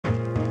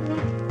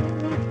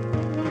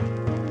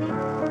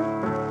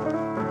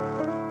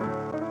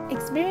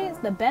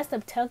the best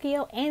of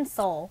Tokyo and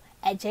Seoul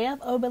at JF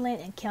Oberlin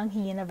and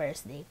Kyunghee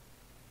University.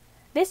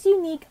 This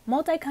unique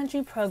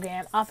multi-country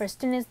program offers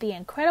students the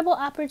incredible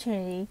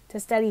opportunity to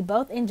study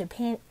both in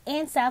Japan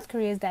and South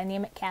Korea's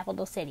dynamic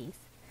capital cities.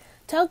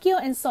 Tokyo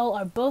and Seoul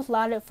are both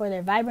lauded for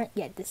their vibrant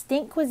yet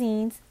distinct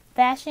cuisines,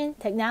 fashion,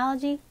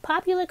 technology,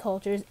 popular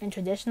cultures, and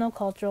traditional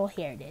cultural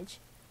heritage.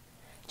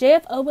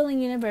 JF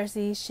Oberlin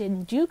University's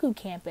Shinjuku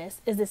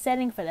campus is the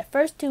setting for the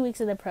first 2 weeks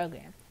of the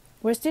program,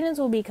 where students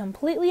will be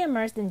completely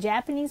immersed in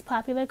Japanese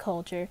popular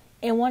culture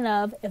in one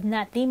of, if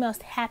not the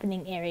most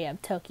happening area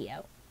of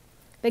Tokyo.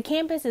 The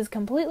campus is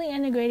completely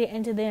integrated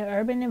into the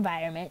urban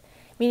environment,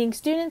 meaning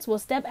students will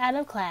step out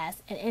of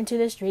class and enter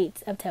the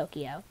streets of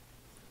Tokyo.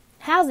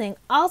 Housing,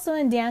 also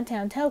in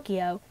downtown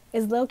Tokyo,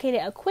 is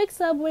located a quick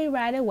subway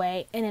ride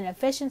away in an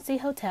efficiency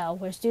hotel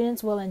where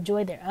students will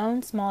enjoy their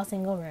own small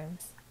single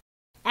rooms.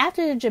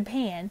 After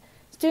Japan,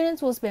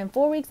 students will spend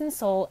 4 weeks in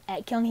Seoul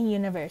at Kyunghee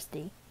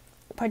University.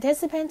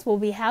 Participants will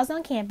be housed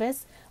on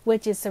campus,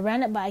 which is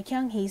surrounded by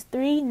Kyunghee's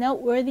 3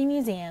 noteworthy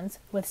museums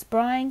with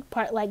sprawling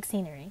park-like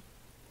scenery.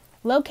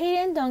 Located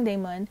in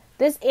Dongdaemun,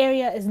 this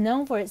area is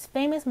known for its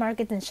famous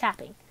markets and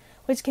shopping,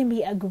 which can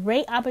be a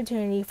great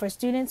opportunity for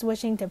students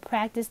wishing to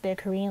practice their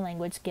Korean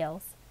language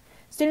skills.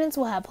 Students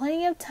will have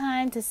plenty of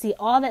time to see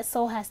all that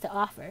Seoul has to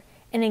offer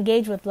and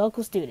engage with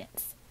local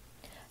students.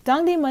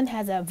 Dongdaemun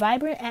has a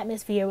vibrant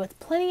atmosphere with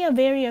plenty of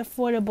very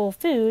affordable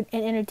food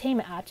and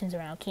entertainment options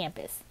around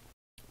campus.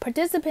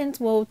 Participants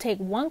will take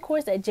 1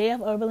 course at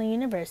JF Oberlin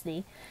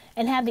University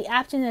and have the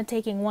option of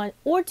taking 1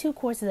 or 2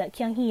 courses at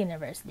Kyunghee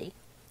University,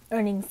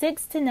 earning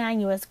 6 to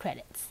 9 U.S.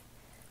 credits.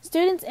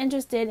 Students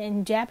interested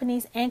in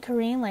Japanese and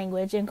Korean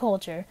language and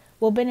culture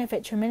will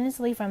benefit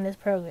tremendously from this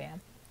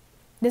program.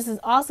 This is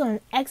also an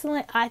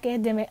excellent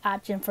academic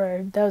option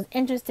for those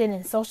interested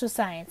in social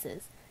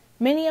sciences.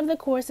 Many of the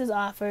courses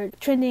offered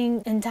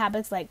trending in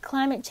topics like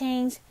climate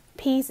change,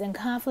 peace and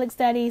conflict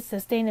studies,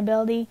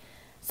 sustainability,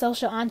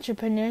 social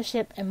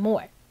entrepreneurship, and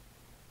more.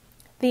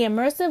 The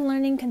immersive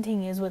learning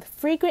continues with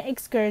frequent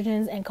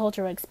excursions and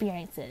cultural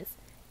experiences.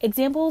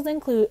 Examples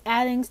include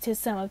outings to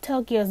some of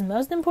Tokyo's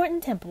most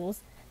important temples,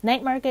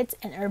 night markets,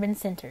 and urban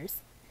centers.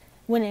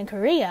 When in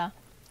Korea,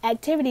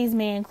 activities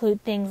may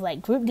include things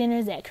like group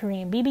dinners at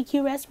Korean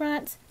BBQ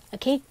restaurants, a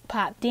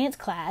K-pop dance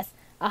class,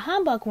 a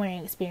hanbok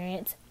wearing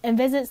experience, and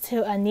visits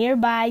to a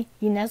nearby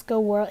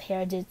UNESCO World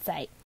Heritage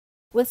Site.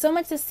 With so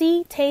much to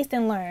see, taste,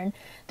 and learn,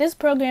 this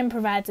program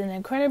provides an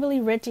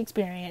incredibly rich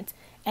experience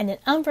and an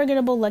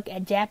unforgettable look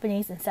at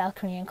Japanese and South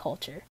Korean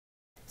culture.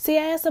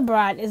 CIS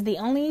Abroad is the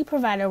only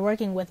provider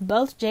working with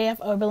both JF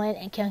Oberlin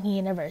and Kyunghee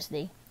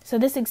University, so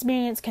this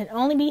experience can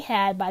only be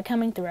had by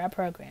coming through our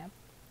program.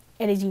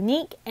 It is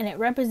unique and it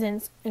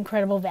represents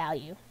incredible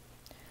value.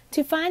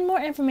 To find more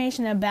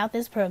information about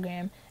this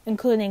program,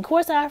 including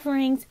course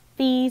offerings,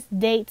 fees,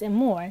 dates, and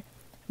more,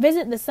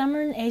 visit the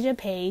Summer in Asia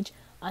page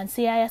on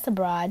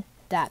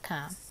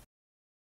CISabroad.com.